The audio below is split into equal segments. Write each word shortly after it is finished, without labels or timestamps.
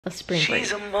a spring break.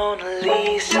 She's a Mona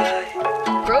Lisa.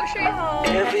 Grocery haul.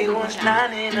 Everyone's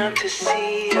lining up to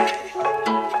see her.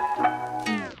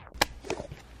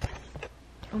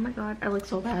 Oh my god, I look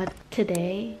so bad.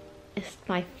 Today is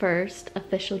my first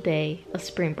official day of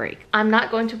spring break. I'm not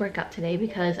going to work out today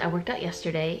because I worked out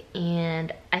yesterday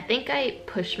and I think I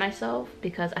pushed myself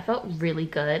because I felt really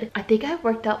good. I think I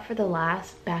worked out for the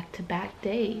last back-to-back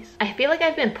days. I feel like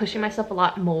I've been pushing myself a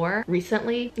lot more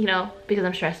recently, you know, because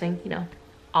I'm stressing, you know.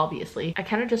 Obviously, I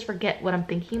kind of just forget what I'm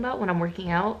thinking about when I'm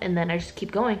working out, and then I just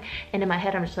keep going, and in my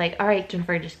head I'm just like, all right,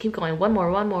 Jennifer, just keep going, one more,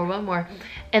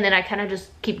 and then I kind of just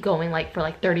keep going like for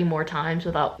like 30 more times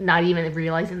without not even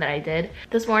realizing that I did.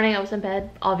 This morning I was in bed,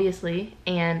 obviously,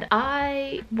 and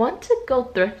I want to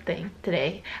go thrifting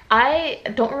today. I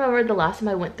don't remember the last time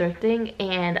I went thrifting,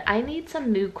 and I need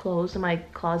some new clothes in my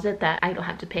closet that I don't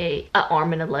have to pay an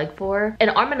arm and a leg for. An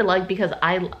arm and a leg because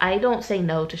I don't say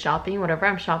no to shopping. Whenever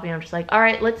I'm shopping, I'm just like, all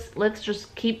right, let's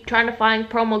just keep trying to find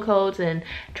promo codes and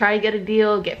try to get a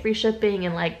deal, get free shipping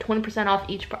and like 20% off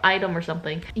each item or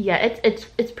something. Yeah,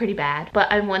 it's pretty bad.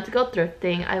 But I want to go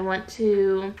thrifting. I want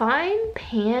to find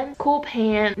pants, cool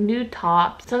pants, new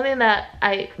tops, something that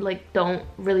I like don't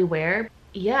really wear.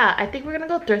 Yeah, I think we're gonna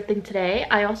go thrifting today.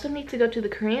 I also need to go to the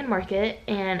Korean market,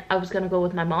 and I was gonna go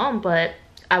with my mom, but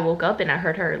I woke up and I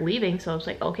heard her leaving, so I was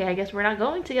like, okay, I guess we're not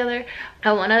going together.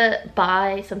 I want to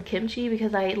buy some kimchi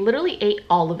because I literally ate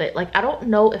all of it. Like, I don't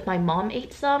know if my mom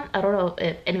ate some. I don't know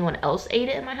if anyone else ate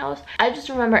it in my house. I just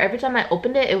remember every time I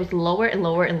opened it, it was lower and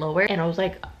lower and lower, and I was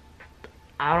like,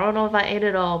 I don't know if I ate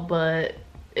it all, but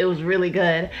it was really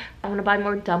good. I want to buy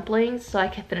more dumplings so I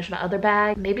can finish my other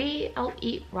bag. Maybe I'll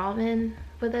eat ramen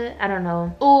with it. I don't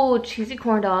know. Oh, cheesy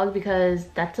corn dog, because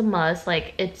that's a must.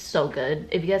 Like, it's so good.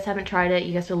 If you guys haven't tried it,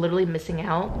 you guys are literally missing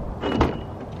out.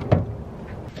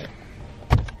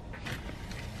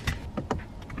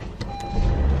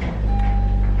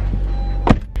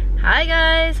 Hi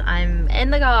guys, I'm in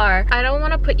the car. I don't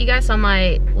want to put you guys on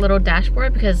my little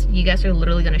dashboard because you guys are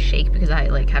literally gonna shake because I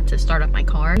like have to start up my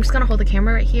car. I'm just gonna hold the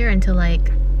camera right here until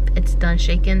like it's done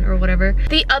shaking or whatever.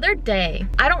 The other day,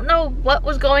 I don't know what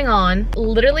was going on.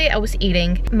 Literally, I was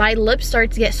eating. My lips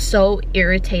started to get so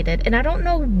irritated, and I don't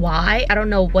know why. I don't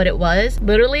know what it was.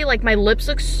 Literally, like, my lips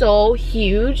look so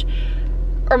huge,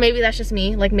 or maybe that's just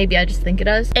me. Like, maybe I just think it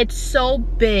does. It's so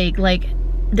big, like,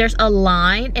 there's a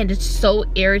line and it's so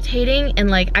irritating, and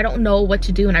like I don't know what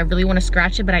to do, and I really want to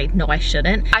scratch it, but I know I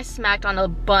shouldn't. I smacked on a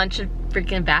bunch of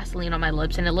freaking Vaseline on my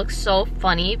lips, and it looks so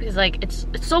funny because like it's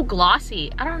so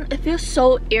glossy. It feels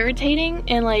so irritating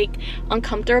and like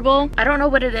uncomfortable. I don't know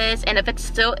what it is, and if it's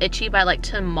still itchy by like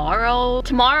tomorrow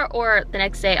or the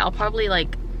next day, I'll probably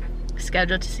like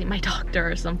schedule to see my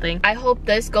doctor or something. I hope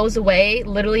this goes away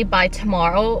literally by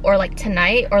tomorrow or like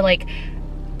tonight or like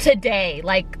today,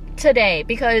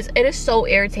 because it is so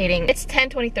irritating. It's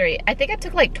 10:23. I think I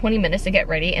took like 20 minutes to get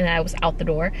ready and I was out the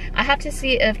door. I have to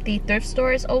see if the thrift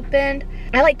store is opened.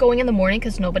 I like going in the morning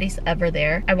because nobody's ever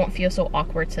there. I won't feel so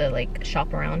awkward to like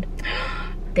shop around.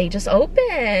 They just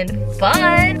opened.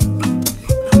 Fun.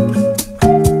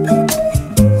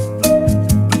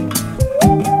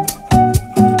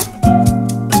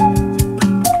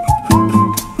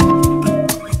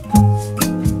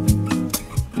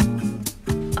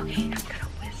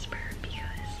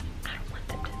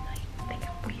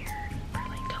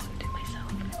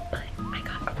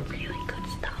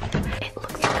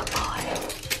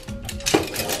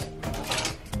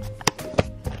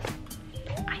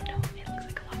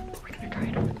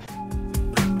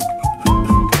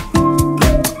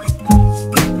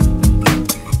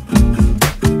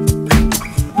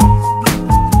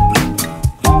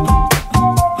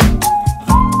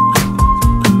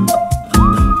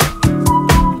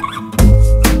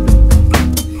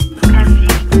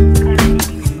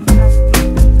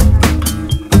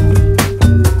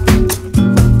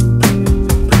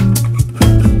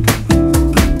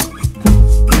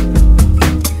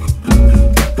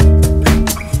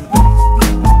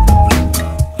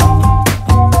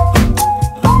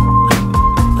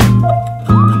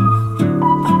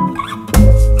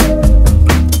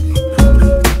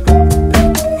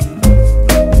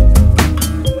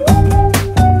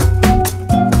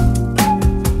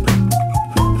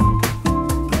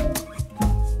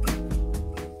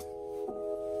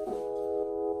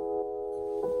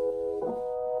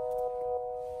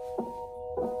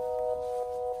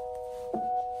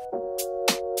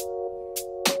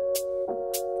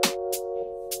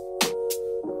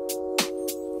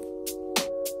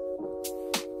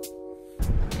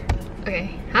 Okay,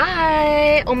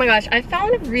 hi. Oh my gosh, I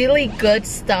found really good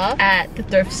stuff at the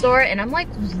thrift store and I'm like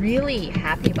really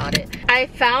happy about it. I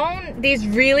found these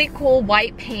really cool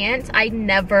white pants. I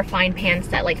never find pants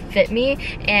that like fit me,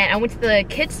 and I went to the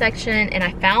kids section and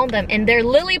I found them, and they're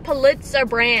𝗁𝗵𝗃𝗀𝗀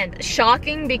brand.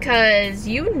 Shocking, because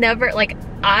you never, like,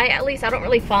 at least I don't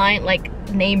really find like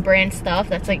name brand stuff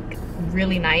that's like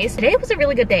really nice. Today was a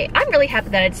really good day. I'm really happy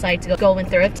that I decided to go and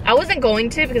thrift. I wasn't going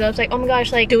to, because I was like, oh my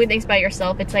gosh, like doing things by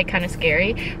yourself, it's like kind of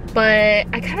scary, but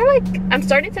I kind of like, I'm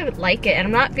starting to like it, and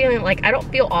I'm not feeling like, I don't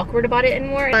feel awkward about it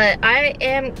anymore. But I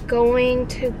am going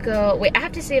to go, wait, I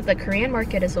have to see if the Korean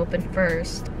market is open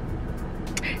first.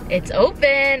 It's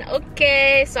open.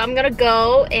 Okay, so I'm gonna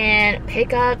go and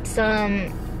pick up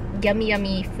some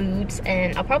yummy foods,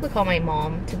 and I'll probably call my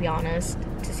mom, to be honest,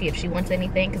 to see if she wants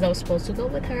anything, because I was supposed to go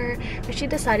with her, but she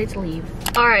decided to leave.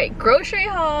 All right, grocery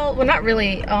haul. Well, not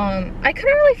really. I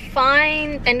couldn't really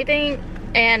find anything,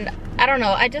 and I don't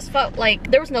know, I just felt like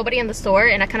there was nobody in the store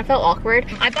and I kind of felt awkward.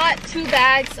 I bought 2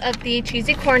 bags of the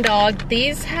cheesy corn dog.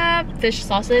 These have fish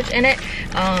sausage in it.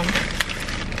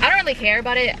 I don't really care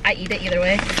about it. I eat it either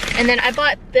way. And then I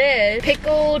bought this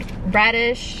pickled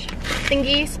radish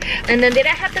thingies, and then they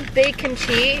didn't have the big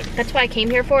kimchi. That's what I came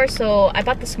here for, so I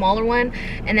bought the smaller one,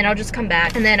 and then I'll just come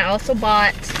back. And then I also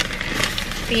bought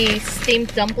the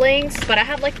steamed dumplings, but I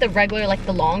have like the regular, like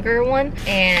the longer one,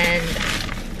 and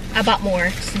I bought more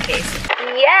just in case.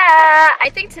 Yeah, I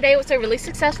think today was a really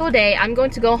successful day. I'm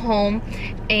going to go home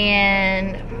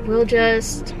and we'll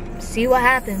just see what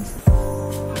happens.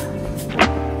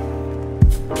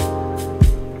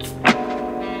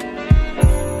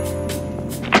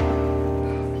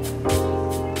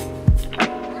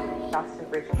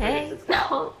 Hey,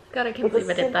 no, God, I can't believe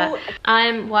I did that.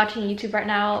 I'm watching YouTube right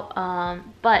now,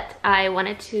 but I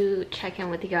wanted to check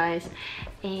in with you guys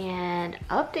and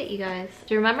update you guys.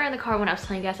 Do you remember in the car when I was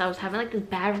telling you guys I was having like this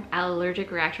bad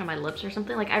allergic reaction on my lips or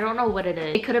something? Like, I don't know what it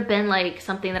is. It could have been like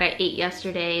something that I ate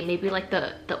yesterday, maybe like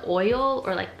the oil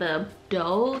or like the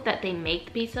dough that they make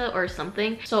the pizza or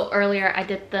something. So earlier I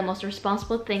did the most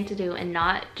responsible thing to do and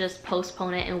not just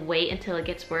postpone it and wait until it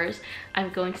gets worse. I'm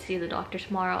going to see the doctor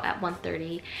tomorrow at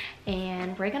 1:30,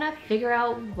 and we're gonna figure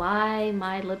out why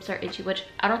my lips are itchy, which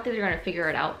I don't think they're gonna figure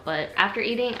it out. But after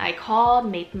eating, I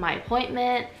called, made my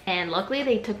appointment, and luckily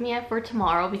they took me in for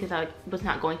tomorrow because I was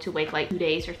not going to wait like 2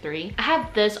 days or 3. I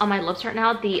have this on my lips right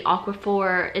now, the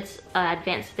𝗂𝗄𝗄𝗃. It's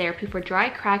advanced therapy for dry,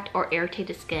 cracked, or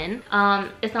irritated skin.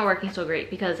 It's not working so great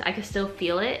because I can still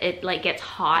feel it. It like gets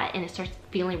hot and it starts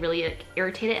feeling really like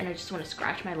irritated, and I just want to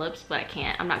scratch my lips, but I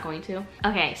can't. I'm not going to.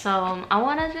 Okay, so I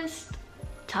want to just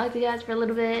talk to you guys for a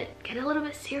little bit, get a little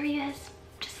bit serious,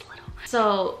 just a little.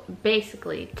 So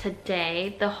basically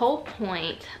today, the whole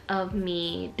point of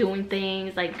me doing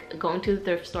things like going to the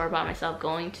thrift store by myself,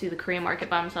 going to the Korean market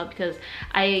by myself, because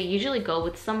I usually go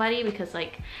with somebody, because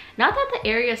like, not that the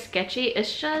area is sketchy,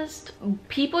 it's just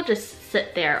people just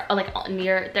sit there like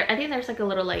near there. I think there's like a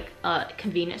little like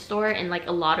convenience store, and like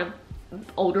a lot of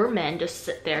older men just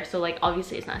sit there, so like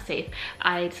obviously it's not safe.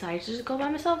 I decided to just go by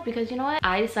myself because, you know what,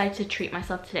 I decided to treat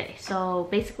myself today. So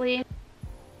basically,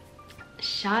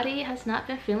 Shadi has not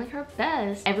been feeling her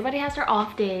best. Everybody has their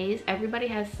off days, everybody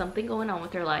has something going on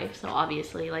with their life, so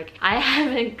obviously like I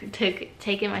haven't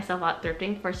taken myself out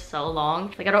thrifting for so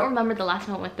long. Like, I don't remember the last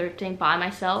time I went thrifting by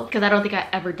myself, because I don't think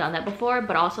I've ever done that before,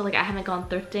 but also like I haven't gone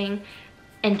thrifting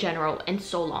in general in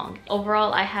so long.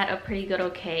 Overall, I had a pretty good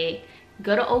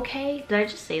did I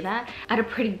just say that? I had a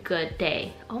pretty good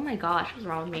day. Oh my gosh, what's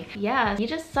wrong with me? Yeah,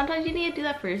 sometimes you need to do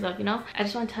that for yourself, you know? I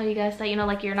just want to tell you guys that, you know,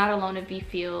 like, you're not alone if you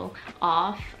feel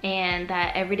off, and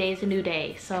that every day is a new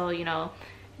day. So, you know,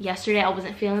 yesterday I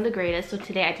wasn't feeling the greatest, so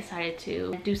today I decided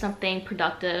to do something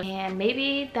productive, and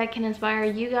maybe that can inspire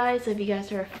you guys if you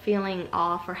guys are feeling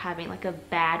off or having like a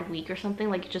bad week or something.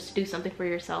 Like, just do something for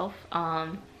yourself.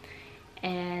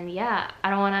 And yeah,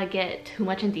 I don't want to get too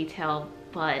much in detail,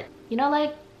 but you know,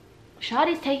 like,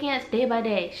 Shadi's taking it day by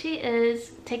day. She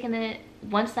is taking it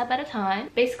one step at a time.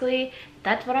 Basically,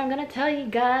 that's what I'm gonna tell you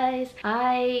guys.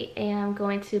 I am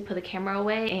going to put the camera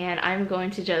away and I'm going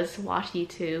to just watch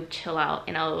YouTube, chill out,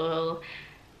 and I will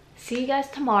see you guys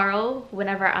tomorrow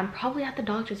whenever I'm probably at the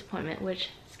doctor's appointment, which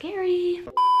is scary.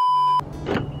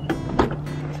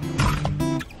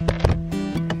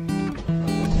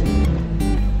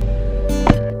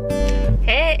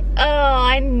 Hey, oh,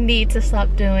 I need to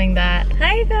stop doing that.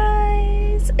 Hi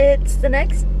guys, it's the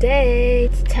next day.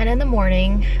 It's 10 in the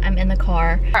morning. I'm in the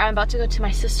car. I'm about to go to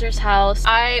my sister's house.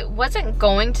 I wasn't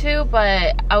going to,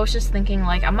 but I was just thinking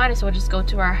like I might as well just go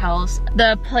to our house.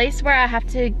 The place where I have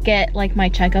to get like my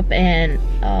checkup and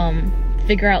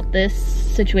figure out this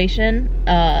situation.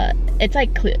 It's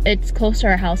like it's close to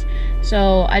our house,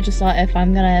 so I just thought if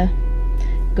I'm gonna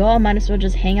go, I might as well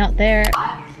just hang out there.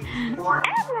 What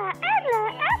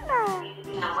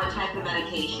type of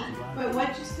medication? But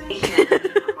what'd you say?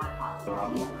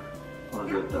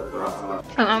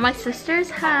 I'm at my sister's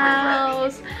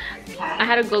house. I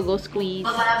had a go-go squeeze,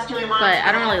 but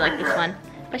I don't really like this one.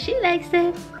 But she likes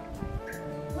it.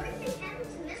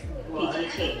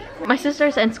 My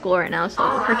sister's in school right now, so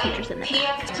her teacher's in there.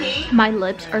 My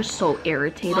lips are so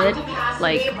irritated.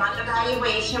 Like,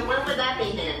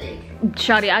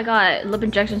 Shawty, I got lip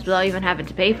injections without even having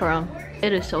to pay for them.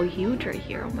 It is so huge right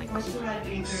here. Oh my god.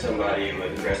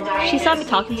 She saw me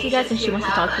talking to you guys and she wants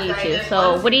to talk to you too.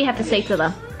 So what do you have to say to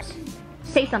them?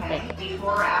 Say something.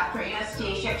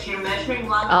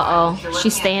 Uh-oh,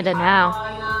 she's standing now.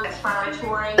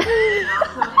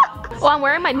 Well, I'm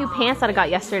wearing my new pants that I got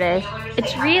yesterday.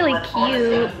 It's really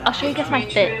cute. I'll show you guys my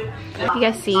fit. You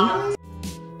guys see?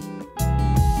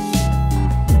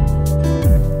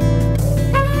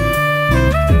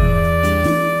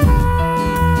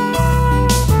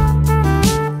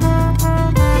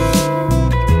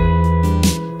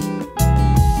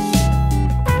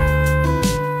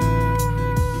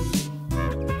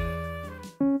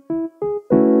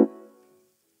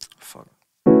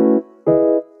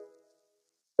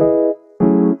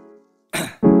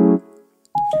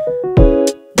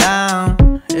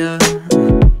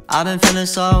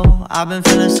 I've been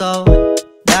feeling so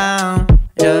down,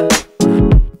 yeah.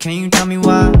 Can you tell me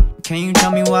why?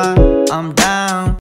 I'm down.